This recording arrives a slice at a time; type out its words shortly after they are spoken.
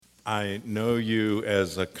I know you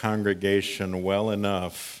as a congregation well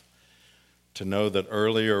enough to know that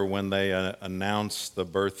earlier when they announced the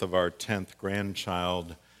birth of our 10th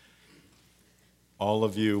grandchild, all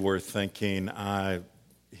of you were thinking,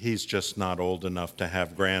 he's just not old enough to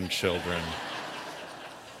have grandchildren.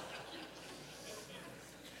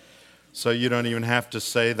 So you don't even have to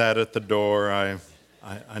say that at the door. I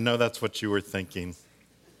know that's what you were thinking.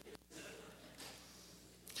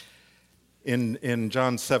 In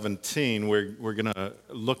John 17, we're going to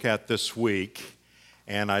look at this week,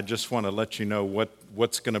 and I just want to let you know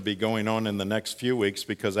what's going to be going on in the next few weeks,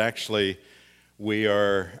 because actually we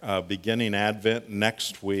are beginning Advent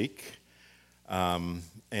next week, and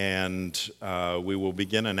we will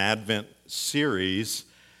begin an Advent series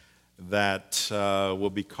that will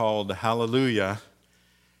be called Hallelujah,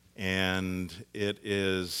 and it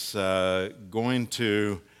is going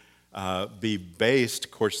to be based,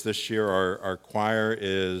 of course, this year our choir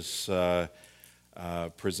is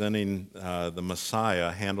presenting the Messiah,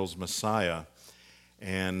 Handel's Messiah.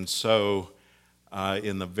 And so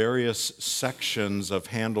in the various sections of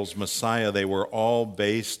Handel's Messiah, they were all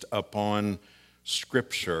based upon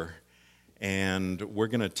Scripture. And we're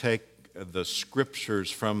going to take the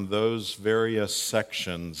Scriptures from those various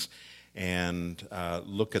sections and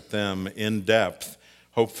look at them in depth,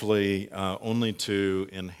 hopefully only to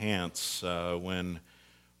enhance when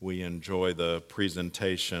we enjoy the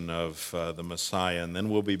presentation of the Messiah. And then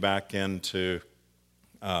we'll be back into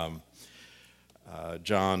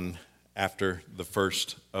John after the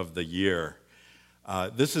first of the year.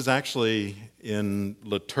 This is actually, in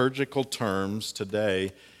liturgical terms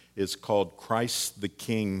today, is called Christ the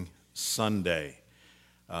King Sunday.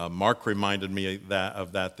 Mark reminded me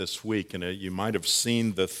of that this week, and you might have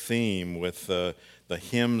seen the theme with the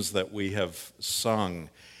hymns that we have sung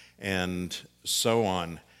and so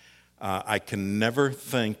on. I can never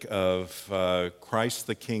think of Christ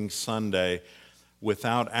the King Sunday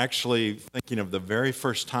without actually thinking of the very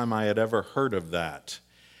first time I had ever heard of that.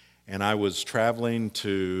 And I was traveling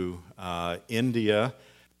to India,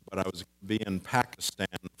 but I was going to be in Pakistan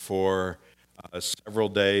for several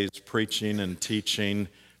days preaching and teaching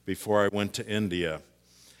before I went to India.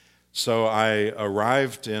 So I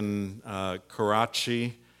arrived in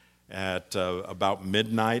Karachi at about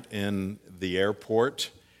midnight in the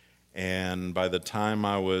airport, and by the time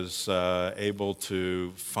I was able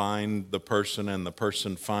to find the person and the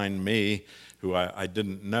person find me, who I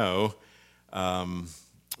didn't know,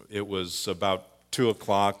 it was about 2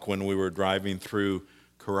 o'clock when we were driving through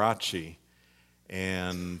Karachi.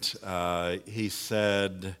 And he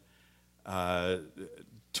said,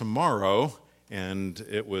 tomorrow, and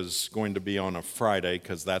it was going to be on a Friday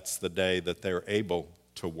because that's the day that they're able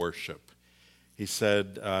to worship. He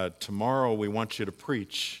said, tomorrow we want you to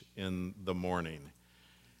preach in the morning.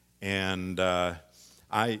 And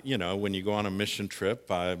when you go on a mission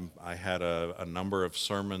trip, I had a number of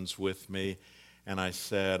sermons with me, and I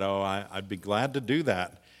said, I'd be glad to do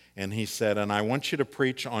that. And he said, and I want you to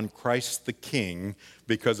preach on Christ the King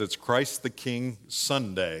because it's Christ the King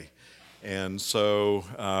Sunday. And so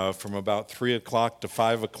from about 3 o'clock to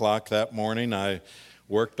 5 o'clock that morning, I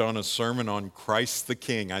worked on a sermon on Christ the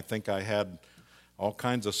King. I think I had all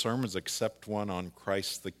kinds of sermons except one on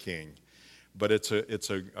Christ the King. But it's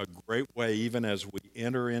a great way, even as we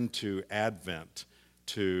enter into Advent,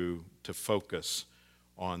 to focus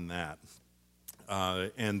on that.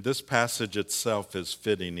 And this passage itself is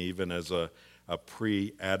fitting even as a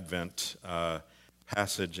pre-Advent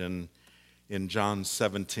passage in John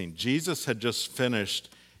 17. Jesus had just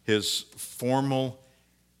finished his formal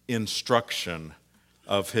instruction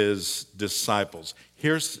of his disciples.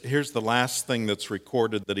 Here's the last thing that's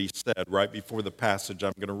recorded that he said right before the passage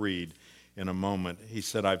I'm going to read in a moment. He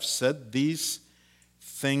said, I've said these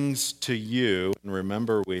things to you, and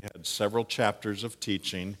remember we had several chapters of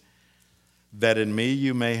teaching, that in me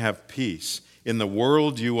you may have peace. In the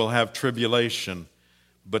world you will have tribulation,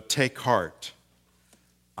 but take heart.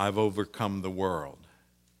 I've overcome the world.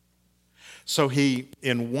 So he,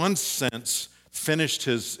 in one sense, finished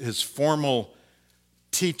his formal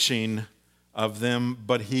teaching of them,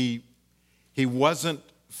 but he wasn't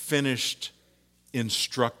finished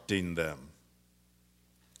instructing them.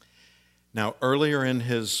 Now, earlier in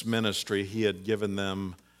his ministry, he had given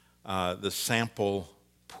them the sample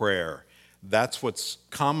prayer. That's what's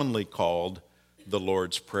commonly called the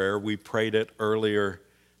Lord's Prayer. We prayed it earlier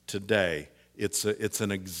today. It's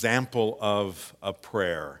an example of a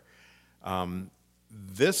prayer.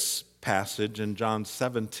 This passage in John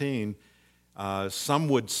 17, some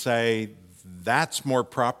would say that's more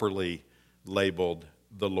properly labeled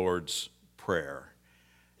the Lord's Prayer.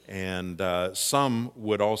 And some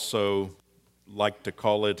would also like to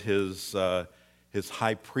call it his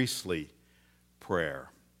high priestly prayer.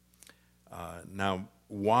 Now,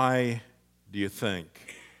 why do you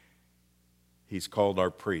think he's called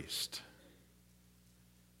our priest?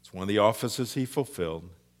 It's one of the offices he fulfilled.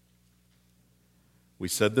 We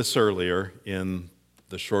said this earlier in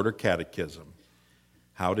the shorter catechism.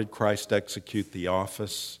 How did Christ execute the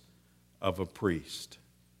office of a priest?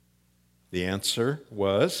 The answer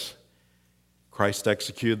was, Christ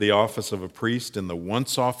executed the office of a priest in the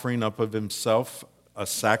once offering up of himself, a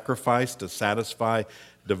sacrifice to satisfy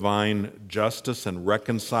divine justice and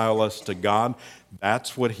reconcile us to God.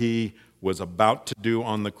 That's what he was about to do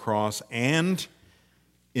on the cross, and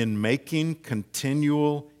in making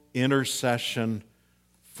continual intercession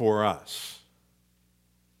for us.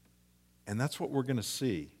 And that's what we're going to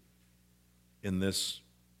see in this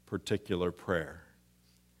particular prayer.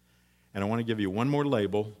 And I want to give you one more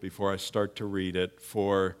label before I start to read it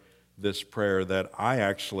for this prayer that I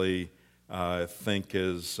actually think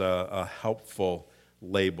is a helpful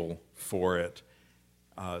label for it.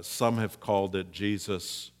 Some have called it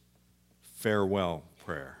Jesus' farewell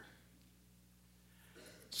prayer.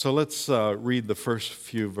 So let's read the first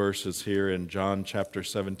few verses here in John chapter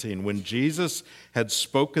 17. When Jesus had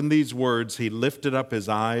spoken these words, he lifted up his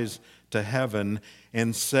eyes to heaven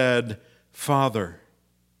and said, Father,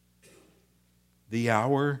 the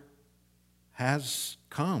hour has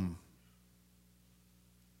come.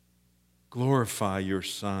 Glorify your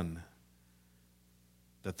Son,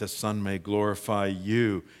 that the Son may glorify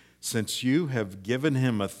you, since you have given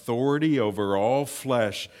him authority over all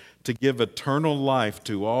flesh to give eternal life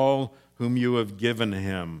to all whom you have given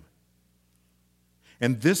him.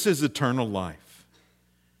 And this is eternal life,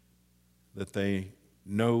 that they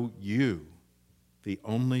know you, the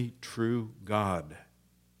only true God,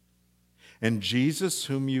 and Jesus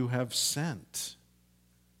whom you have sent.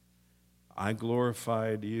 I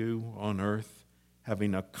glorified you on earth,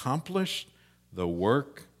 having accomplished the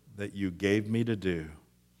work that you gave me to do.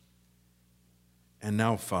 And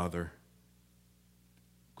now, Father,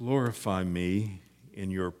 glorify me in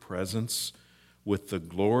your presence with the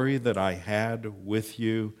glory that I had with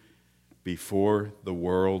you before the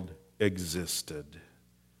world existed.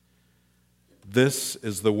 This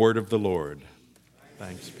is the word of the Lord.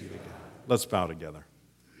 Thanks be to God. Let's bow together.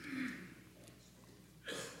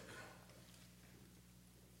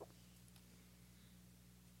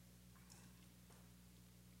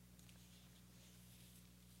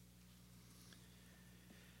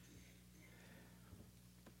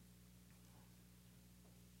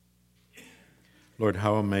 Lord,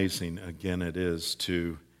 how amazing again it is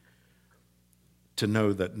to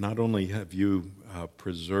know that not only have you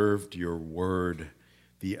preserved your word,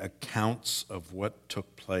 the accounts of what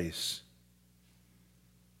took place,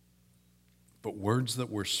 but words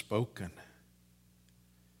that were spoken,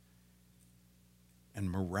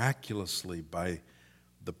 and miraculously by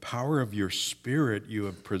the power of your Spirit, you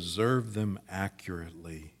have preserved them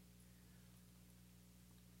accurately.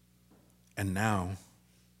 And now,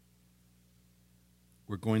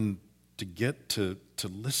 we're going to get to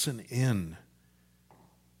listen in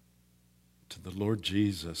to the Lord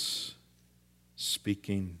Jesus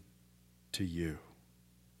speaking to you.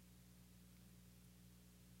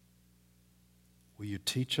 Will you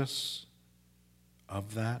teach us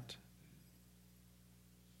of that?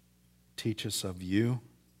 Teach us of you?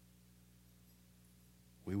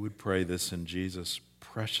 We would pray this in Jesus'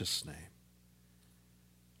 precious name.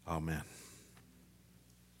 Amen.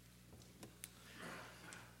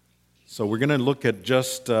 So we're going to look at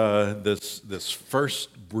just this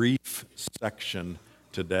first brief section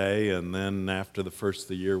today, and then after the first of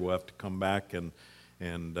the year, we'll have to come back and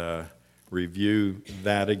review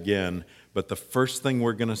that again. But the first thing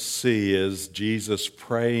we're going to see is Jesus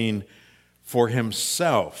praying for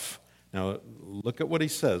himself. Now, look at what he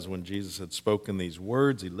says. When Jesus had spoken these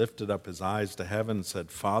words, he lifted up his eyes to heaven and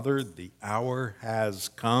said, Father, the hour has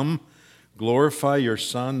come. Glorify your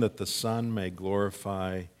Son, that the Son may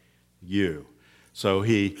glorify you. So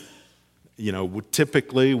he,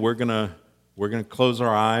 typically we're gonna close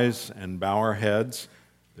our eyes and bow our heads.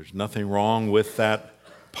 There's nothing wrong with that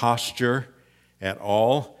posture at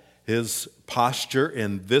all. His posture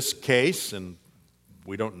in this case, and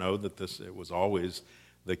we don't know that it was always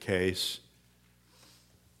the case,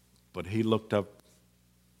 but he looked up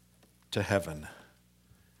to heaven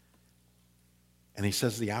and he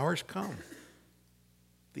says, the hour's come.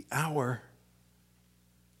 The hour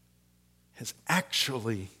has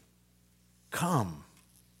actually come.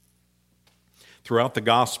 Throughout the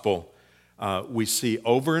gospel, we see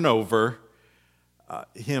over and over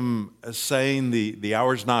him saying the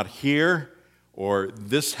hour's not here, or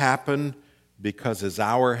this happened because his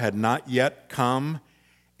hour had not yet come,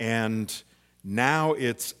 and now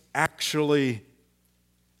it's actually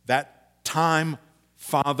that time,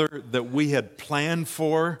 Father, that we had planned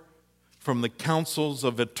for from the councils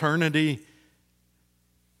of eternity.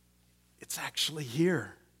 It's actually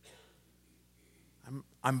here.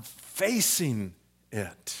 I'm facing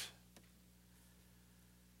it.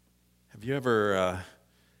 Have you ever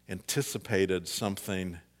anticipated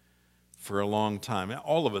something for a long time?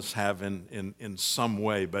 All of us have in some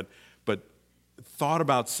way, but thought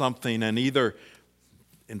about something and either,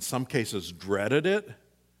 in some cases, dreaded it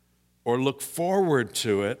or looked forward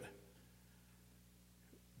to it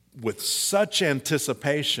with such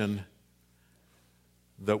anticipation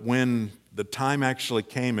that when the time actually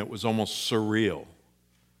came, it was almost surreal.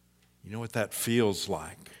 You know what that feels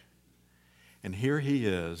like? And here he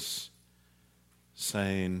is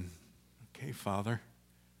saying, okay, Father,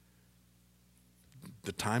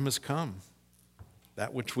 the time has come,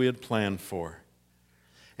 that which we had planned for.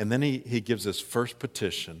 And then he gives his first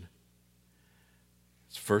petition,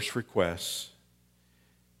 his first request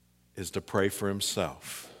is to pray for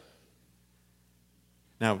himself.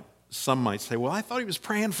 Now, some might say, well, I thought he was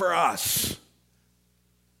praying for us.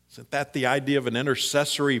 Isn't that the idea of an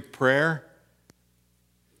intercessory prayer?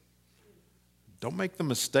 Don't make the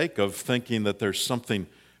mistake of thinking that there's something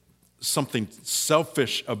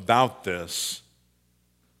selfish about this.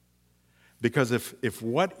 Because if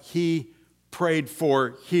what he prayed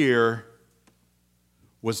for here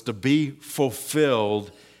was to be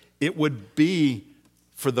fulfilled, it would be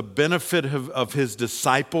for the benefit of his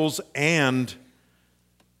disciples and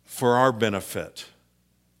for our benefit.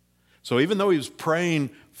 So even though he was praying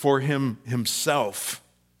for himself,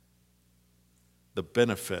 the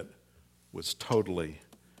benefit was totally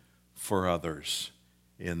for others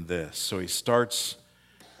in this. So he starts,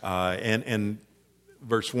 and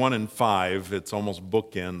verse 1 and 5, it's almost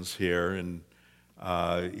bookends here, and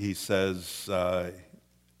he says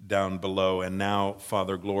down below, and now,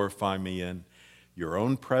 Father, glorify me in your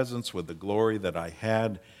own presence with the glory that I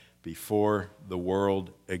had before the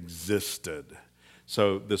world existed.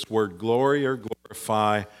 So this word glory or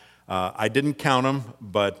glorify, I didn't count them,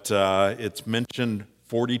 but it's mentioned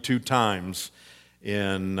 42 times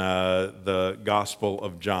in the Gospel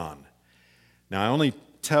of John. Now, I only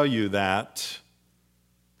tell you that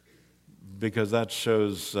because that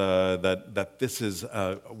shows that this is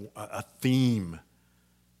a theme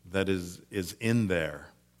that is in there.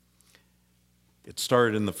 It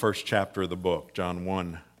started in the first chapter of the book, John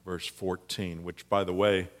 1, verse 14, which, by the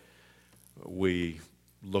way, we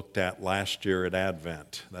looked at last year at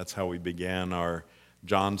Advent. That's how we began our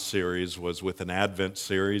John series, was with an Advent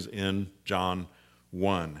series in John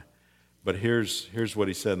 1. But here's what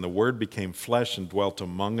he said, and the Word became flesh and dwelt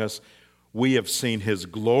among us. We have seen his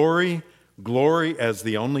glory as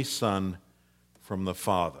the only Son from the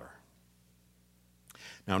Father.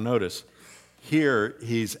 Now notice, here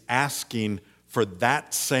he's asking for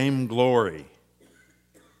that same glory.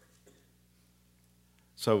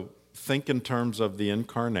 So think in terms of the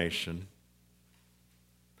incarnation,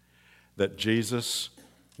 that Jesus,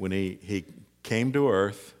 when he came to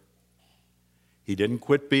earth, he didn't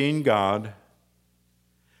quit being God,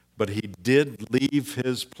 but he did leave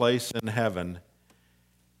his place in heaven,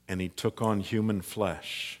 and he took on human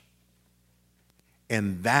flesh.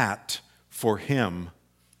 And that, for him,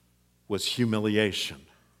 was humiliation.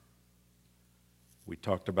 We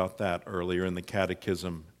talked about that earlier in the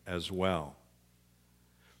catechism as well.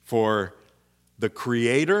 For the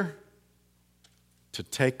Creator to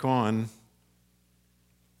take on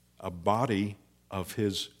a body of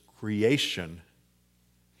his creation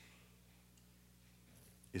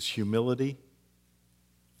is humility.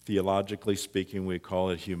 Theologically speaking, we call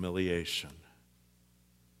it humiliation.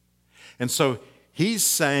 And so he's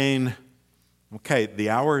saying, okay, the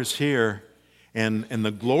hour is here, and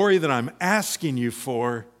the glory that I'm asking you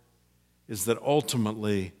for is that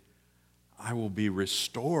ultimately I will be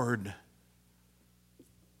restored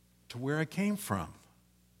to where I came from,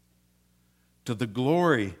 to the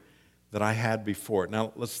glory that I had before.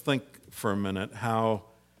 Now, let's think for a minute, how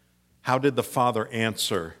did the Father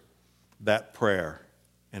answer that prayer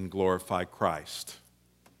and glorify Christ?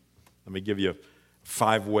 Let me give you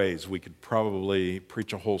 5 ways. We could probably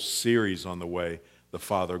preach a whole series on the way the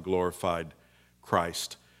Father glorified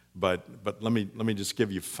Christ. But let me just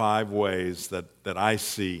give you 5 ways that I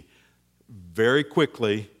see very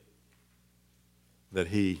quickly that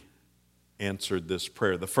he answered this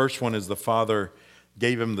prayer. The first one is the Father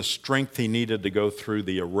gave him the strength he needed to go through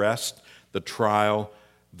the arrest, the trial,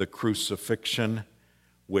 the crucifixion.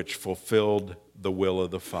 which fulfilled the will of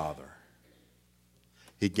the Father.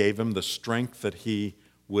 He gave him the strength that he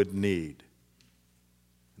would need.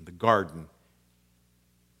 In the garden,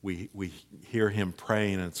 we hear him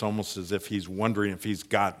praying, and it's almost as if he's wondering if he's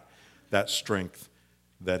got that strength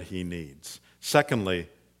that he needs. Secondly,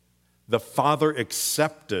 the Father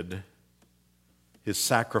accepted his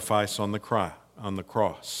sacrifice on the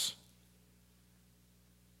cross.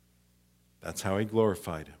 That's how he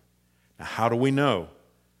glorified him. Now, how do we know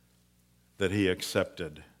that he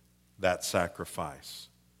accepted that sacrifice?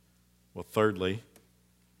 Well, thirdly,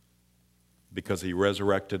 because he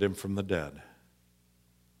resurrected him from the dead.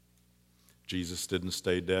 Jesus didn't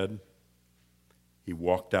stay dead. He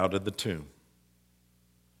walked out of the tomb.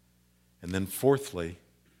 And then fourthly,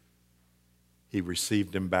 he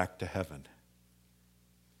received him back to heaven.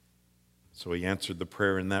 So he answered the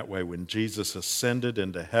prayer in that way. When Jesus ascended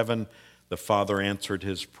into heaven, the Father answered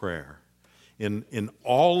his prayer. In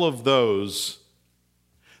all of those,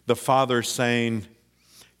 the Father saying,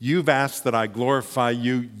 "You've asked that I glorify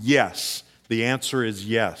you." Yes, the answer is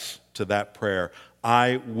yes to that prayer.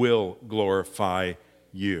 I will glorify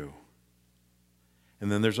you.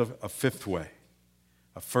 And then there's a fifth way,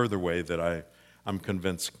 a further way that I'm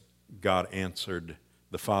convinced God answered,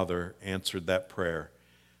 the Father answered that prayer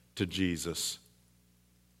to Jesus.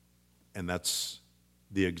 And that's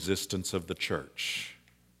the existence of the church.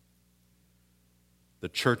 The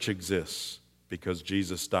church exists because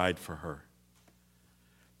Jesus died for her.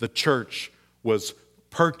 The church was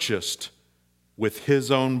purchased with his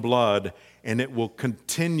own blood, and it will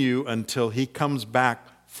continue until he comes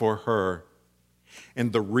back for her.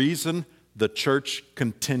 And the reason the church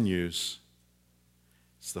continues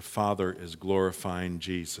is the Father is glorifying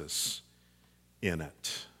Jesus in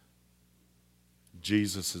it.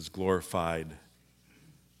 Jesus is glorified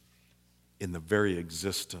in the very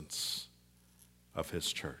existence of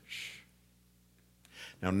his church.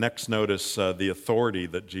 Now, next, notice the authority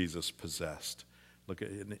that Jesus possessed. Look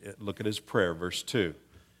at his prayer, verse 2.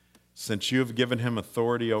 Since you have given him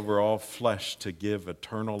authority over all flesh to give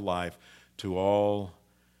eternal life to all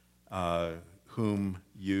whom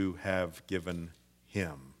you have given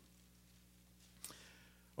him.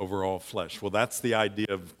 Over all flesh. Well, that's the idea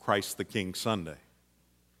of Christ the King Sunday.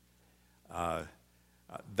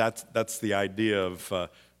 That's the idea of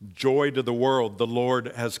joy to the world, the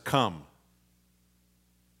Lord has come.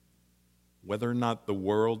 Whether or not the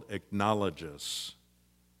world acknowledges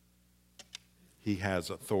he has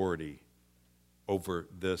authority over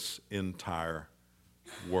this entire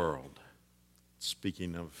world.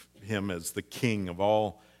 Speaking of him as the king of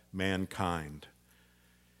all mankind.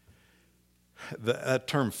 That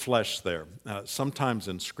term flesh there, sometimes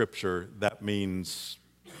in Scripture that means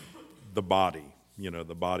the body.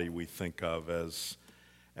 The body we think of as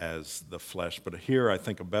the flesh. But here I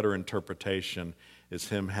think a better interpretation is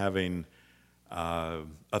him having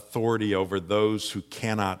authority over those who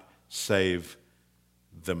cannot save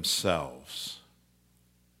themselves.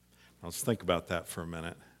 Let's think about that for a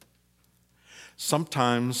minute.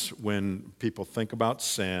 Sometimes when people think about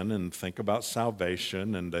sin and think about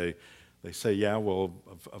salvation, and they say, yeah, well,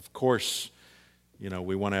 of course,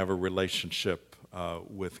 we want to have a relationship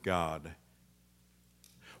with God.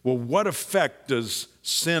 Well, what effect does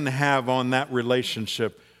sin have on that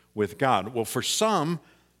relationship with God? Well, for some,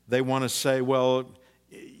 they want to say, well,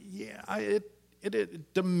 yeah,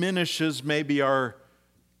 it diminishes maybe our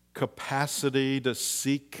capacity to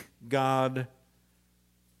seek God.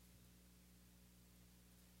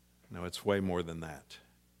 No, it's way more than that.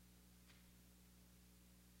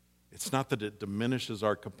 It's not that it diminishes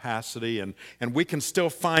our capacity, and we can still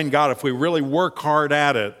find God if we really work hard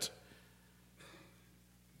at it.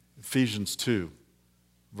 Ephesians 2,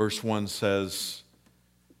 verse 1 says,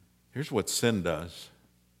 here's what sin does.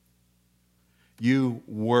 You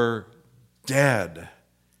were dead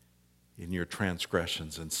in your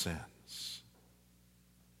transgressions and sins.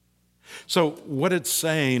 So what it's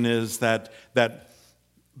saying is that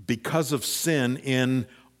because of sin in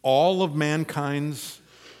all of mankind's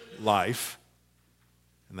life,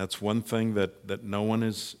 and that's one thing that no one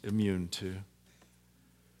is immune to,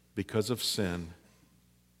 because of sin,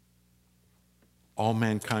 all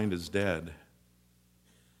mankind is dead,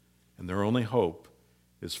 and their only hope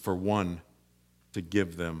is for one to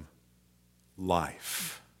give them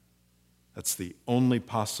life. That's the only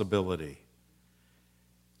possibility.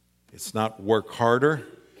 It's not work harder.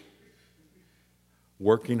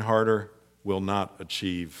 Working harder will not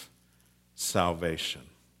achieve salvation.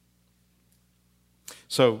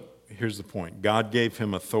 So here's the point. God gave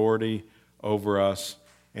him authority over us,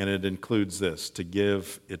 and it includes this, to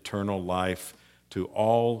give eternal life to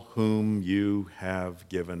all whom you have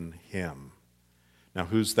given him. Now,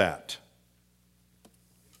 who's that?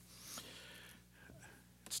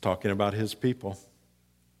 It's talking about his people.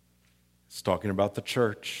 It's talking about the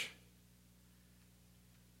church.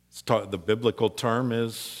 The biblical term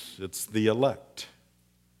is, it's the elect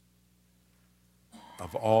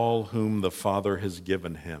of all whom the Father has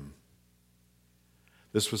given him.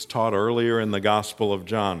 This was taught earlier in the Gospel of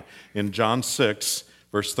John. In John 6,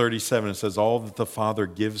 verse 37, it says, all that the Father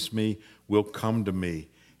gives me will come to me,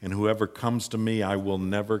 and whoever comes to me I will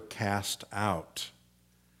never cast out.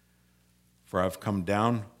 For I've come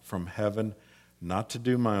down from heaven not to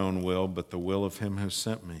do my own will, but the will of him who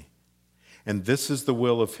sent me. And this is the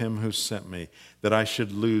will of him who sent me, that I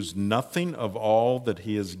should lose nothing of all that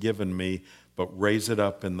he has given me, but raise it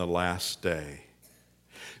up in the last day.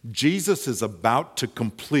 Jesus is about to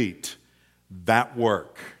complete that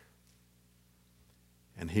work,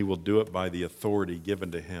 and he will do it by the authority given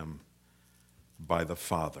to him by the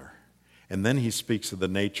Father. And then he speaks of the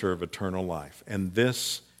nature of eternal life. And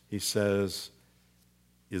this, he says,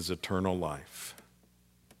 is eternal life.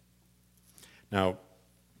 Now,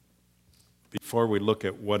 before we look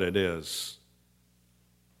at what it is,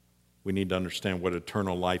 we need to understand what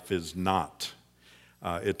eternal life is not.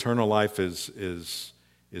 Eternal life is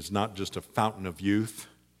not just a fountain of youth.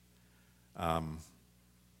 All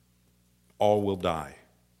will die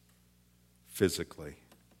physically.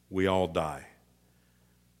 We all die.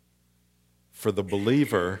 For the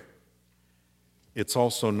believer, it's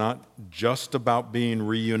also not just about being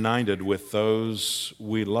reunited with those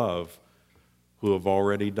we love who have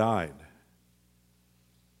already died.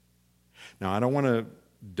 Now, I don't want to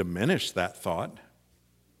diminish that thought.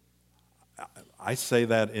 I say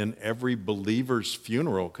that in every believer's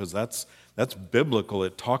funeral because that's biblical.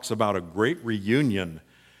 It talks about a great reunion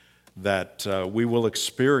that we will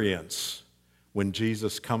experience when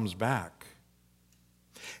Jesus comes back.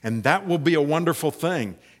 And that will be a wonderful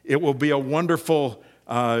thing. It will be a wonderful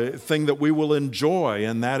thing that we will enjoy,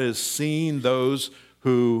 and that is seeing those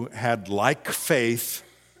who had like faith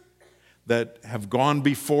that have gone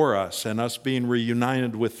before us and us being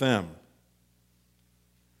reunited with them.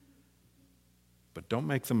 But don't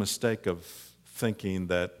make the mistake of thinking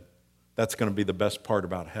that that's going to be the best part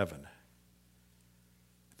about heaven.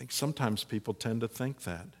 I think sometimes people tend to think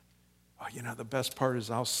that. Oh, the best part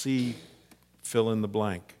is I'll see fill in the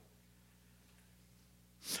blank.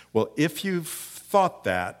 Well, if you've thought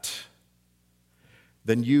that,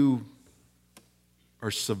 then you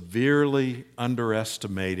are severely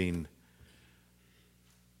underestimating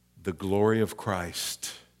the glory of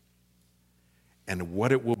Christ and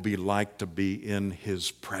what it will be like to be in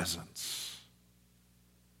his presence.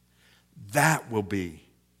 That will be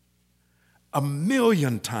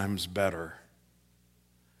 1,000,000 times better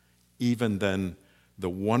even than the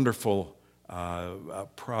wonderful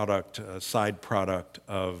side product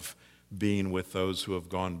of being with those who have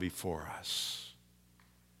gone before us.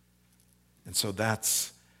 And so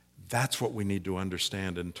that's what we need to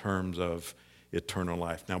understand in terms of eternal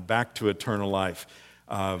life. Now, back to eternal life.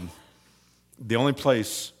 The only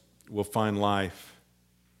place we'll find life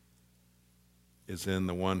is in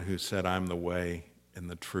the one who said, I'm the way and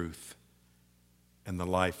the truth and the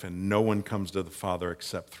life, and no one comes to the Father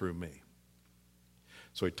except through me.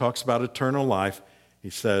 So he talks about eternal life. He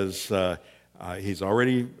says, he's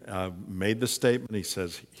already made the statement. He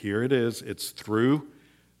says, here it is. It's through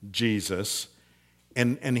Jesus.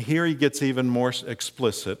 And here he gets even more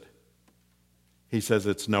explicit. He says,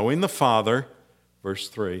 it's knowing the Father, verse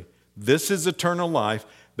 3. This is eternal life,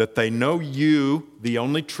 that they know you, the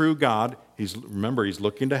only true God. Remember, he's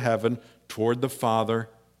looking to heaven, toward the Father.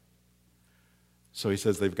 So he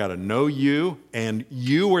says they've got to know you, and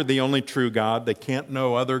you are the only true God. They can't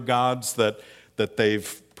know other gods that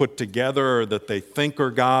they've put together or that they think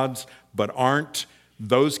are gods but aren't.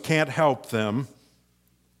 Those can't help them.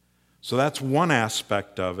 So that's one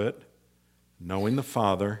aspect of it, knowing the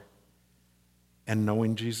Father and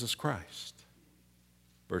knowing Jesus Christ.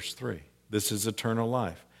 Verse 3, this is eternal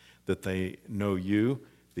life, that they know you,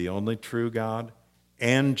 the only true God,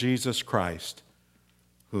 and Jesus Christ,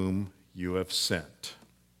 whom you have sent.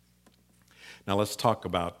 Now let's talk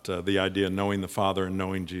about the idea of knowing the Father and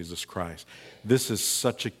knowing Jesus Christ. This is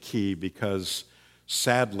such a key because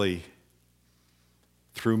sadly,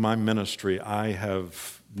 through my ministry, I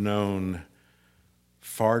have known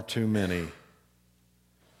far too many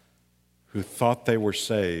who thought they were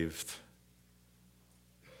saved,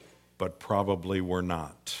 but probably were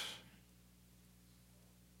not.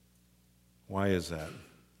 Why is that?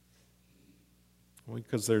 Well,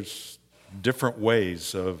 because there's different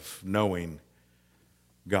ways of knowing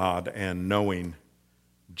God and knowing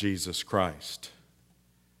Jesus Christ.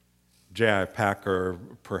 J.I. Packer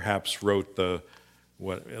perhaps wrote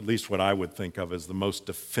at least what I would think of as the most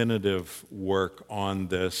definitive work on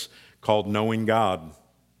this, called Knowing God.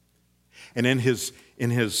 And in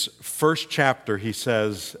his first chapter, he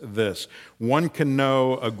says this: one can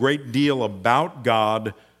know a great deal about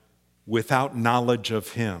God without knowledge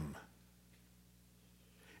of Him.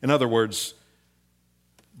 In other words,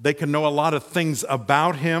 they can know a lot of things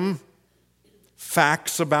about Him,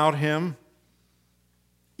 facts about Him,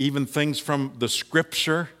 even things from the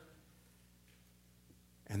Scripture.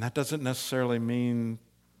 And that doesn't necessarily mean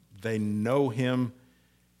they know Him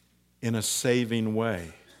in a saving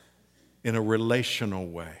way, in a relational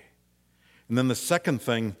way. And then the second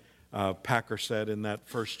thing Packer said in that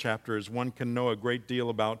first chapter is one can know a great deal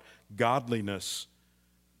about godliness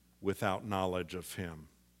without knowledge of Him.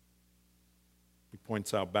 He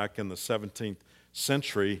points out back in the 17th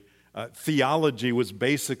century, theology was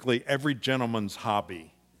basically every gentleman's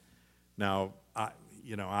hobby. Now,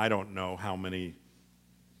 I don't know how many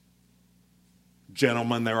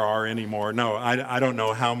gentlemen there are anymore. No, I don't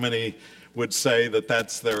know how many would say that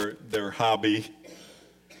that's their hobby.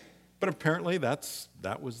 But apparently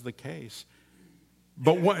that was the case.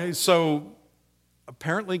 So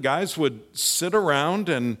apparently guys would sit around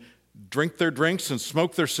and drink their drinks and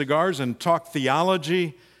smoke their cigars and talk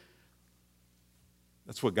theology.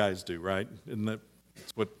 That's what guys do, right?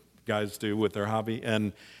 That's what guys do with their hobby.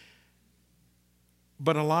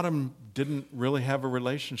 But a lot of them didn't really have a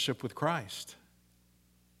relationship with Christ.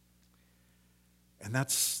 And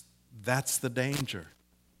that's the danger.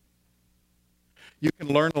 You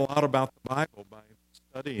can learn a lot about the Bible by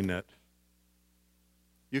studying it.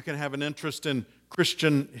 You can have an interest in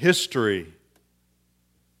Christian history.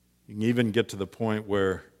 You can even get to the point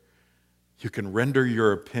where you can render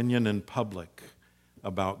your opinion in public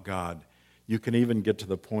about God. You can even get to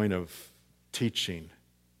the point of teaching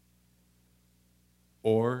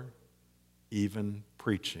or even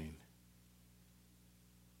preaching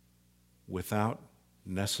without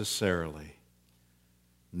necessarily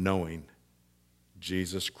knowing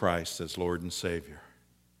Jesus Christ as Lord and Savior.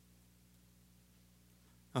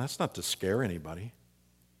 Now, that's not to scare anybody.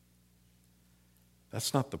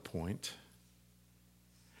 That's not the point.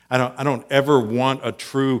 I don't ever want a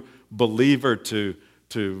true believer to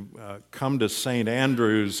come to St.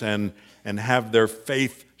 Andrews and have their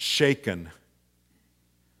faith shaken.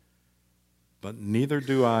 But neither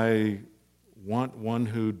do I want one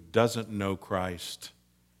who doesn't know Christ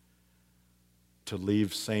to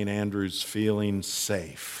leave St. Andrews feeling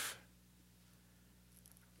safe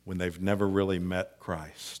when they've never really met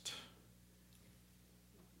Christ.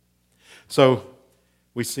 So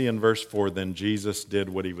we see in verse 4, then Jesus did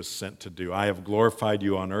what He was sent to do. I have glorified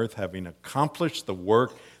You on earth, having accomplished the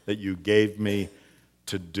work that You gave Me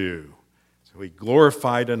to do. So He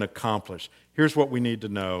glorified and accomplished. Here's what we need to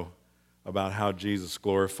know about how Jesus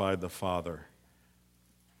glorified the Father.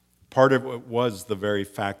 Part of it was the very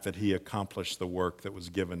fact that He accomplished the work that was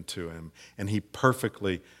given to Him, and He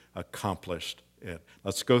perfectly accomplished it.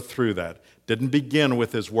 Let's go through that. Didn't begin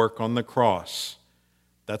with His work on the cross.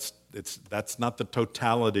 That's not the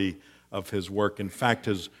totality of His work. In fact,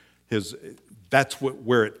 that's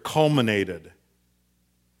where it culminated.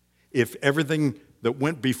 If everything that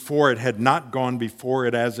went before it had not gone before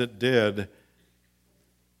it as it did,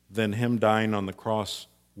 then Him dying on the cross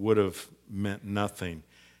would have meant nothing.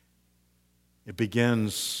 It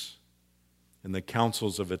begins in the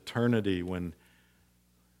councils of eternity when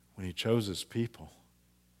He chose His people.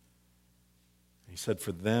 He said,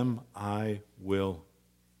 for them I will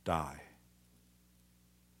die.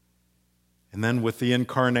 And then with the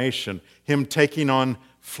incarnation, Him taking on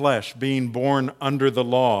flesh, being born under the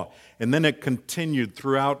law. And then it continued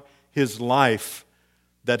throughout His life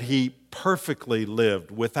that He perfectly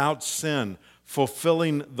lived without sin,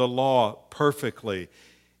 fulfilling the law perfectly.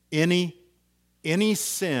 Any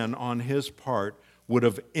sin on His part would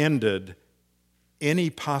have ended any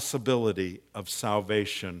possibility of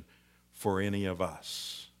salvation for any of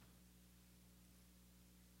us.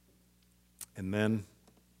 And then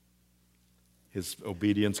His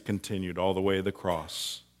obedience continued all the way to the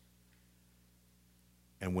cross.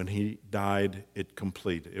 And when He died, it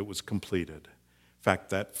was completed. In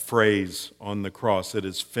fact, that phrase on the cross, "it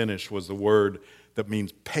is finished," was the word that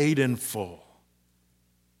means paid in full.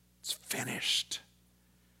 It's finished.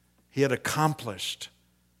 He had accomplished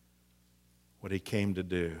what He came to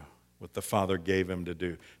do, what the Father gave Him to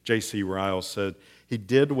do. J.C. Ryle said, He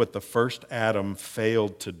did what the first Adam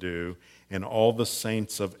failed to do, and all the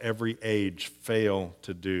saints of every age fail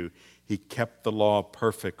to do. He kept the law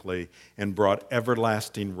perfectly and brought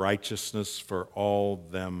everlasting righteousness for all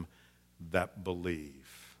them that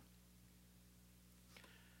believe.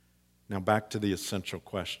 Now back to the essential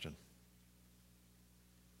question.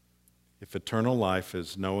 If eternal life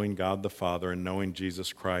is knowing God the Father and knowing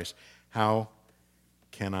Jesus Christ, how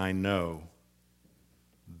can I know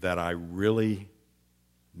that I really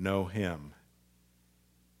know Him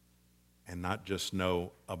and not just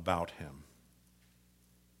know about Him?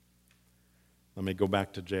 Let me go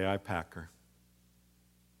back to J.I. Packer.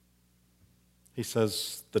 He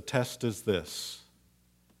says, the test is this.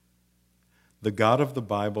 The God of the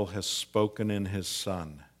Bible has spoken in His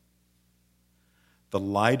Son. The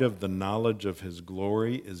light of the knowledge of His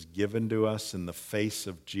glory is given to us in the face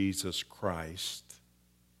of Jesus Christ.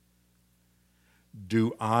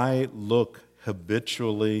 Do I look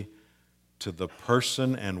habitually to the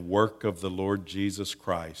person and work of the Lord Jesus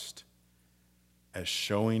Christ as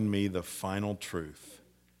showing me the final truth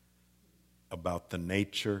about the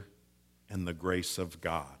nature and the grace of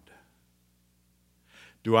God?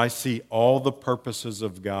 Do I see all the purposes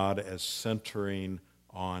of God as centering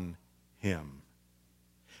on Him?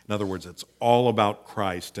 In other words, it's all about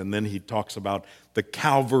Christ. And then he talks about the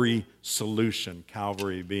Calvary solution,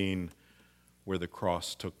 Calvary being where the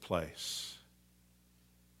cross took place.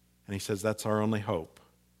 And he says that's our only hope,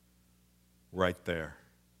 right there.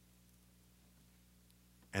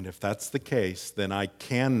 And if that's the case, then I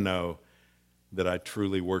can know that I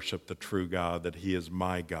truly worship the true God, that He is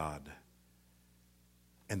my God,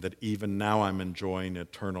 and that even now I'm enjoying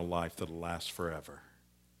eternal life that will last forever.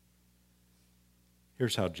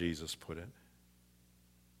 Here's how Jesus put it.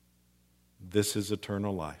 This is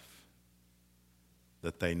eternal life,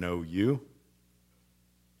 that they know You,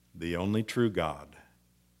 the only true God,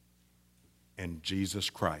 and Jesus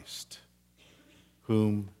Christ,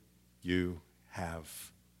 whom You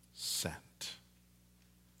have sent.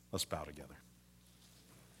 Let's bow together.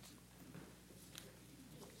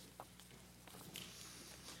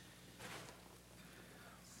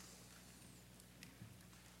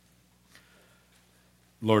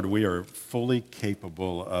 Lord, we are fully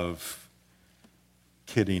capable of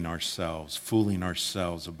kidding ourselves, fooling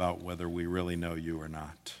ourselves about whether we really know You or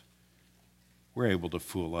not. We're able to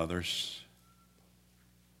fool others.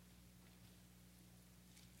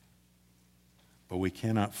 But we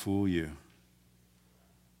cannot fool You.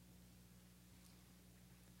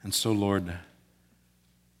 And so, Lord,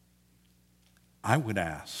 I would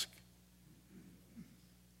ask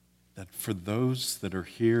that for those that are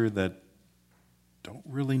here that don't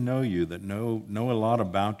really know You, that know a lot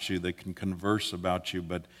about You, that can converse about You,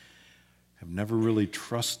 but have never really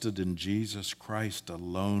trusted in Jesus Christ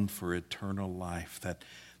alone for eternal life, that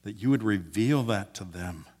You would reveal that to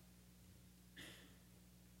them.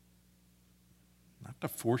 Not to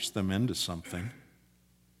force them into something,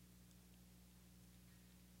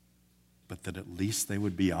 but that at least they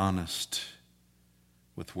would be honest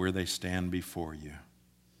with where they stand before You.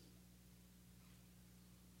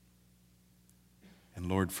 And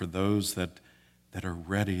Lord, for those that are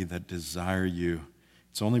ready, that desire You,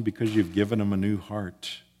 it's only because You've given them a new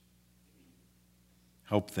heart.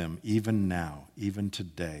 Help them even now, even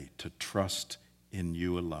today, to trust in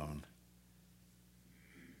You alone.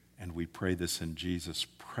 And we pray this in Jesus'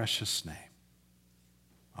 precious name.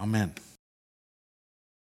 Amen.